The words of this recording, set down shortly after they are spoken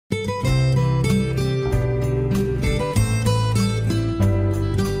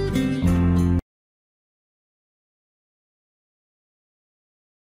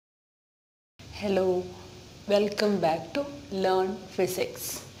Hello, welcome back to Learn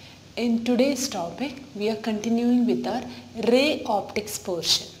Physics. In today's topic, we are continuing with our ray optics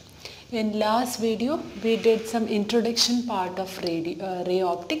portion. In last video, we did some introduction part of ray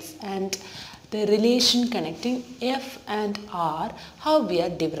optics and the relation connecting F and R, how we are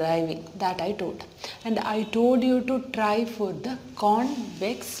deriving, that I told. And I told you to try for the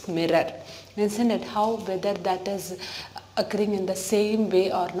convex mirror. Isn't it? How whether that is occurring in the same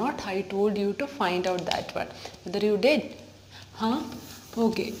way or not, I told you to find out that one. Whether you did? Huh?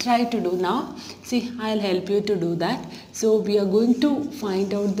 Okay, try to do now. See, I'll help you to do that. So we are going to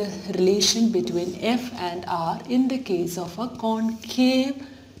find out the relation between F and R in the case of a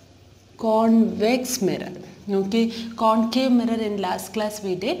convex mirror. Okay, concave mirror in last class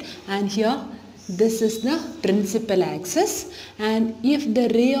we did, and here this is the principal axis, and if the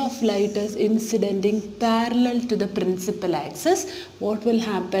ray of light is incidenting parallel to the principal axis, what will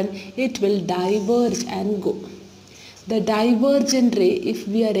happen? It will diverge and go. The divergent ray, if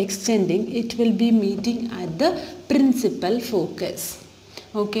we are extending, it will be meeting at the principal focus.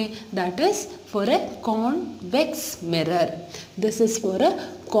 Okay, that is for a convex mirror. This is for a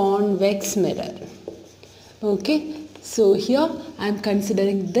convex mirror. Okay. So here I am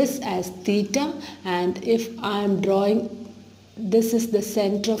considering this as theta, and if I am drawing, this is the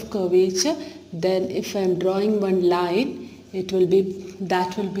center of curvature, then if I am drawing one line, that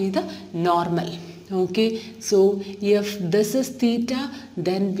will be the normal. Okay, so if this is theta,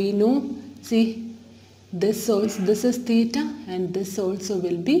 then we know, see, this is theta and this also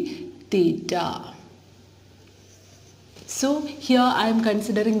will be theta. So here I am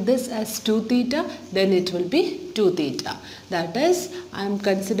considering this as 2 theta, then it will be 2 theta. That is, I am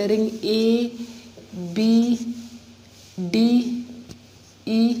considering A, B, D,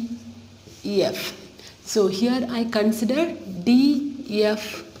 E, F. So here I consider D,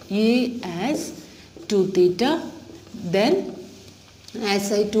 F, A as 2 theta. Then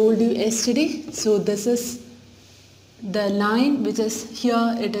as I told you yesterday, so this is the line which is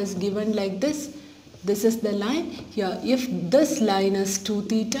here, it is given like this. This is the line here. If this line is 2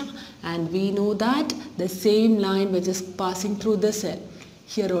 theta, and we know that the same line which is passing through this cell,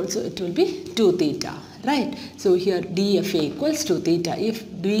 here also it will be 2 theta, right? So here DFA equals 2 theta. If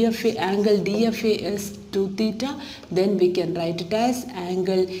angle DFA is 2 theta, then we can write it as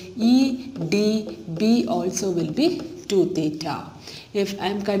angle EDB also will be 2 theta. If I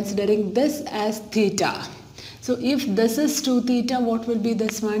am considering this as theta, so if this is 2 theta, what will be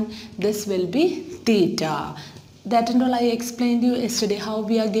this one? This will be theta. That and all I explained you yesterday how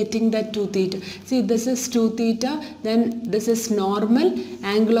we are getting that 2 theta. See, this is 2 theta, then this is normal,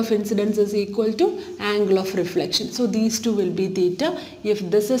 angle of incidence is equal to angle of reflection. So these two will be theta. If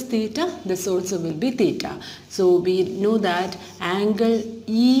this is theta, this also will be theta. So we know that angle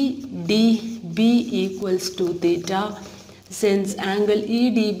EDB equals 2 theta. Since angle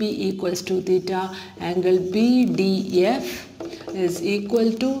EDB equals 2 theta, angle BDF is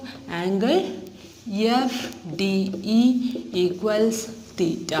equal to angle FDE equals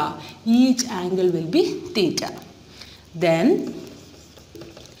theta. Each angle will be theta. Then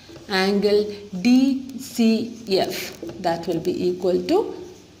angle DCF, that will be equal to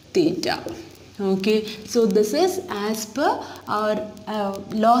theta. Okay, so this is as per our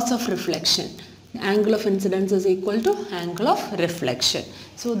laws of reflection. Angle of incidence is equal to angle of reflection.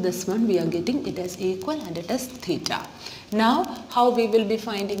 So this one we are getting it as equal and it is theta. Now how we will be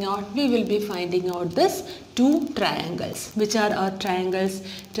finding out? We will be finding out this 2 triangles. Which are our triangles?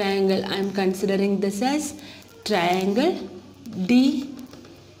 Triangle, I am considering this as triangle DPF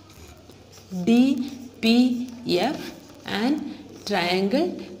and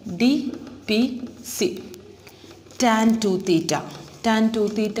triangle DPC. Tan 2 theta. Tan 2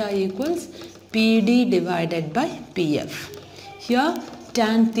 theta equals PD divided by PF. Here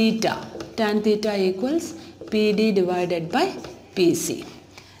tan theta equals PD divided by PC.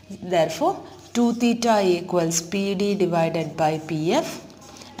 Therefore 2 theta equals PD divided by PF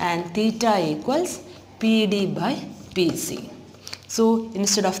and theta equals PD by PC. So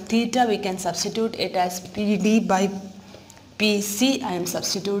instead of theta we can substitute it as PD by PC. I am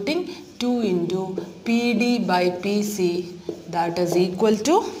substituting 2 into PD by PC, that is equal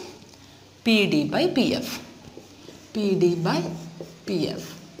to PD by PF. PD by PF.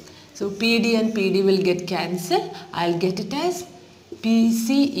 So PD and PD will get cancelled. I'll get it as PC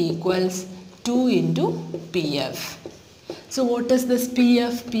equals 2 into PF. So what is this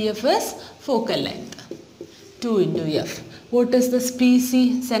PF? PF is focal length. 2 into F. What is this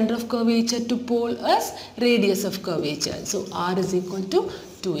PC? Center of curvature to pole is radius of curvature. So R is equal to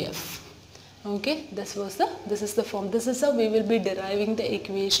 2F. Okay, this is the form. This is how we will be deriving the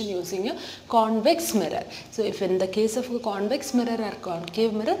equation using a convex mirror. So if in the case of a convex mirror or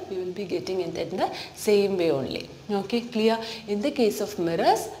concave mirror, we will be getting it in the same way only. Okay, clear? In the case of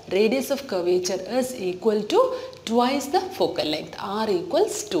mirrors, radius of curvature is equal to twice the focal length. R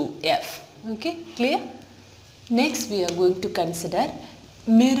equals to F. Okay, clear? Next we are going to consider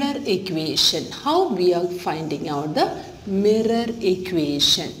mirror equation. How we are finding out the mirror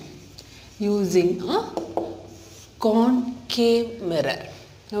equation? Using a concave mirror.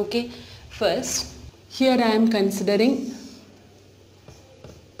 Okay, first here I am considering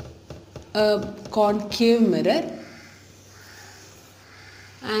a concave mirror,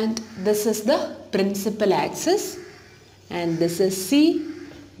 and this is the principal axis, and this is C,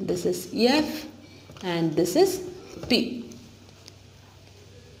 this is F, and this is P.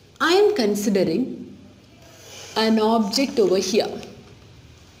 I am considering an object over here.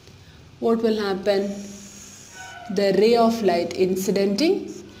 What will happen? The ray of light incidenting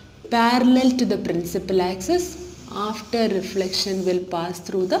parallel to the principal axis, after reflection will pass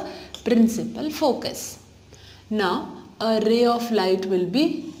through the principal focus. Now a ray of light will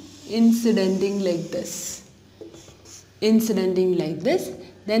be incidenting like this. Incidenting like this,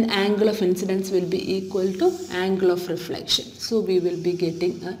 then angle of incidence will be equal to angle of reflection. So we will be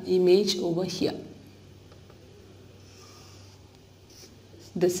getting an image over here.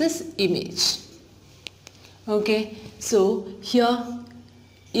 This is image. Okay, so here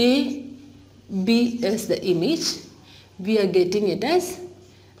A, B is the image. We are getting it as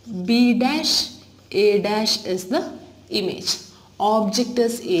B dash, A dash is the image. Object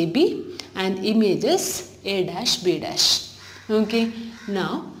is AB and image is A dash, B dash. Okay,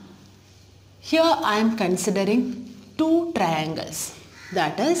 now here I am considering two triangles.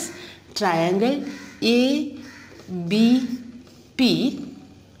 That is triangle ABP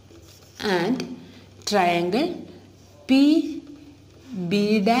and triangle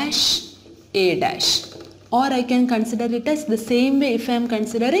PB dash A dash, or I can consider it as the same way if I am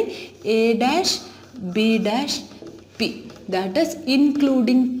considering A dash B dash P, that is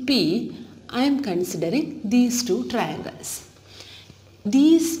including P. I am considering these two triangles.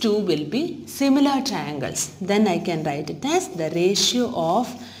 These two will be similar triangles. Then I can write it as the ratio of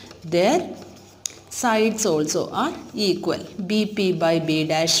their sides also are equal. BP by B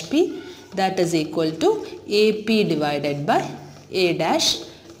dash P, that is equal to AP divided by A dash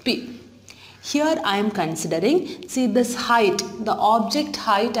P. Here I am considering, see this height, the object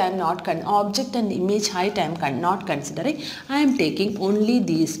height I am not, object and image height I am not considering. I am taking only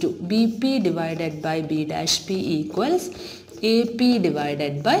these two. BP divided by B dash P equals AP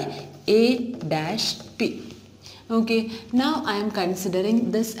divided by A dash P. Okay, now I am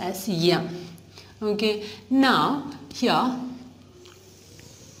considering this as M. Okay, now here,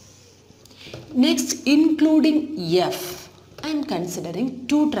 next including F, I am considering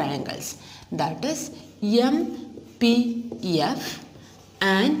two triangles, that is MPF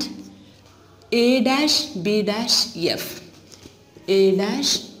and A dash B dash F. A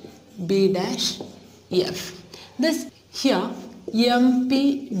dash B dash F. This here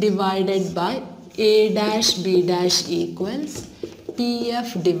MP divided by A dash B dash equals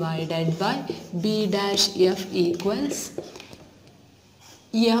PF divided by B dash F equals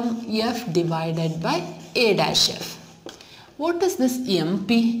MF divided by A dash F. What is this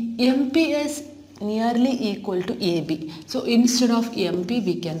MP? MP is nearly equal to AB. So instead of MP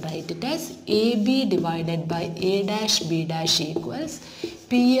we can write it as AB divided by A dash B dash equals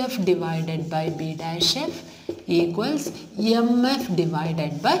PF divided by B dash F equals MF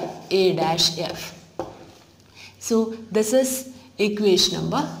divided by A dash F. So this is equation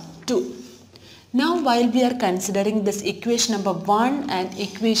number 2. Now while we are considering this equation number 1 and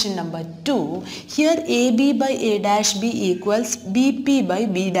equation number 2, here AB by A dash B equals BP by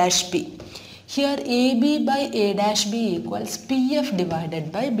B dash P. Here AB by A dash B equals PF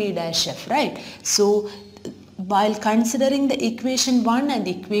divided by B dash F, right? So while considering the equation 1 and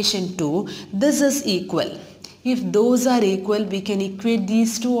equation 2, this is equal. If those are equal, we can equate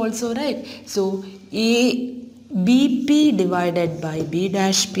these two also, right? So BP divided by B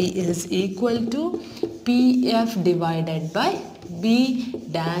dash P is equal to PF divided by B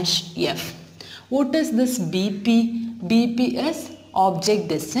dash F. What is this BP? BP is object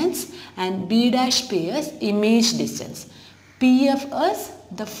distance and B dash P is image distance. PF is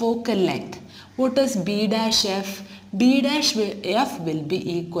the focal length. What is B dash F? B dash F will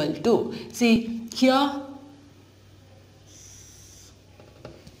be equal to, see here,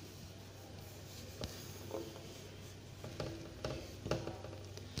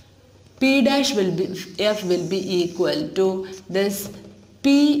 P dash will be, F will be equal to this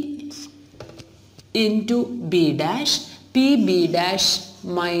P into B dash, PB dash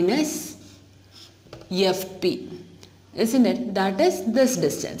minus FP. Isn't it? That is this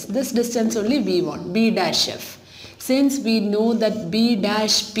distance. This distance only we want, B dash F. Since we know that B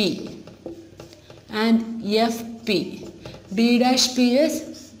dash P and FP, B dash P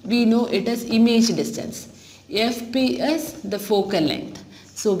is, we know it is image distance. FP is the focal length.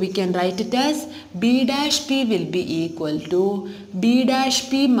 So we can write it as B dash P will be equal to B dash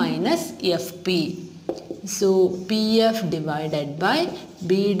P minus FP. So PF divided by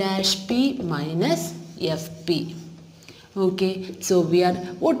B dash P minus FP. Okay, so we are,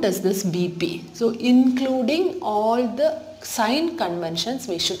 what is this BP? So including all the sign conventions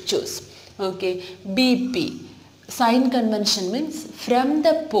we should choose. Okay, BP. Sign convention means from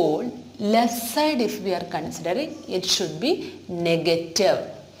the pole left side, if we are considering, it should be negative.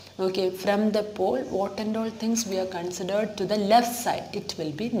 Okay, from the pole, what and all things we are considered to the left side, it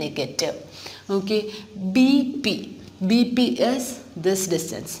will be negative. Okay, BP. BP is this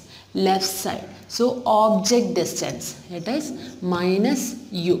distance, left side. So object distance, it is minus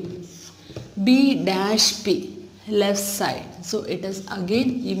U. B dash P, left side. So it is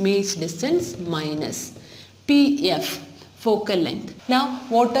again image distance minus PF, focal length. Now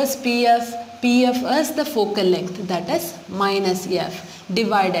what is PF? PF is the focal length, that is minus F,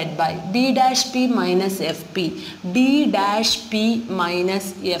 divided by B dash P minus FP. B dash P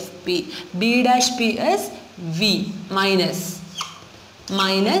minus FP. B dash P is V minus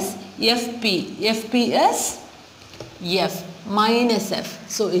FP. FP is F minus F.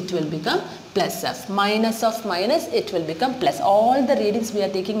 So it will become plus F. Minus of minus, it will become plus. All the readings we are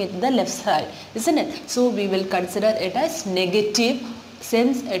taking it to the left side, isn't it? So we will consider it as negative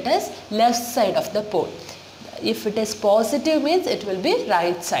since it is left side of the pole. If it is positive means it will be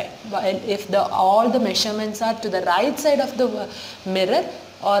right side. While if all the measurements are to the right side of the mirror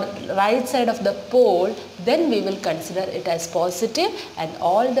or right side of the pole, then we will consider it as positive, and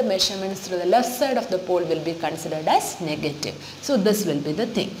all the measurements to the left side of the pole will be considered as negative. So this will be the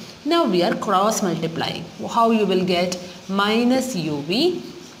thing. Now we are cross multiplying. How you will get? Minus UV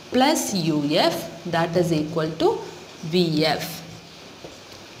plus UF, that is equal to VF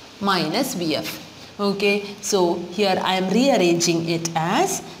minus VF. Okay, so here I am rearranging it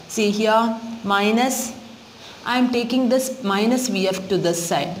as, see here, minus, I am taking this minus VF to this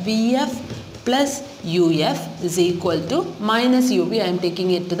side. VF plus UF is equal to minus UV, I am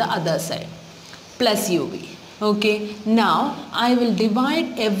taking it to the other side, plus UV. Okay, now I will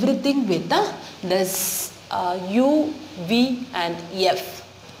divide everything with this U, V and F.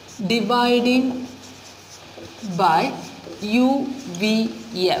 Dividing by U, V,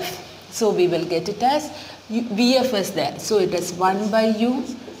 F. So we will get it as VF is there. So it is 1 by U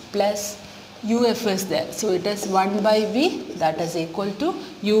plus UF is there. So it is 1 by V, that is equal to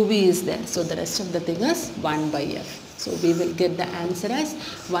UV is there. So the rest of the thing is 1 by F. So we will get the answer as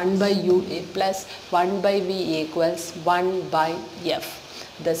 1 by UA plus 1 by V equals 1 by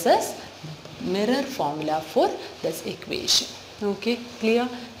F. This is mirror formula for this equation. Okay, clear?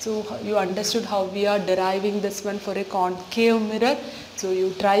 So you understood how we are deriving this one for a concave mirror. So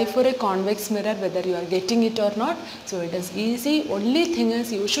you try for a convex mirror whether you are getting it or not. So it is easy. Only thing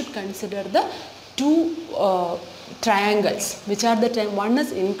is you should consider the two triangles, which are the one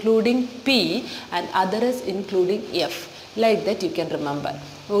is including P and other is including F. Like that you can remember.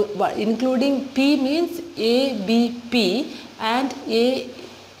 Including P means ABP and A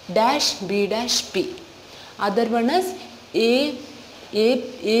dash B dash P. Other one is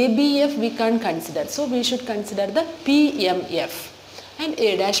ABF we can't consider. So we should consider the PMF and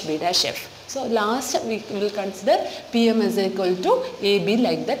A dash B dash F. So last we will consider PM is equal to AB,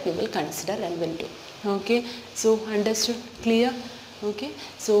 like that we will consider and will do. Okay, so understood, clear? Okay,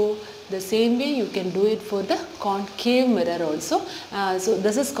 so the same way you can do it for the concave mirror also. So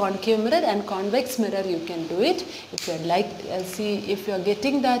this is concave mirror, and convex mirror you can do it. If you like, see if you are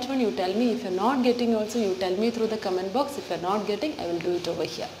getting that one, you tell me. If you are not getting also, you tell me through the comment box. If you are not getting, I will do it over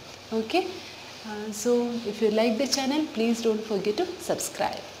here. Okay. So if you like the channel, please don't forget to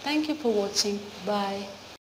subscribe. Thank you for watching. Bye.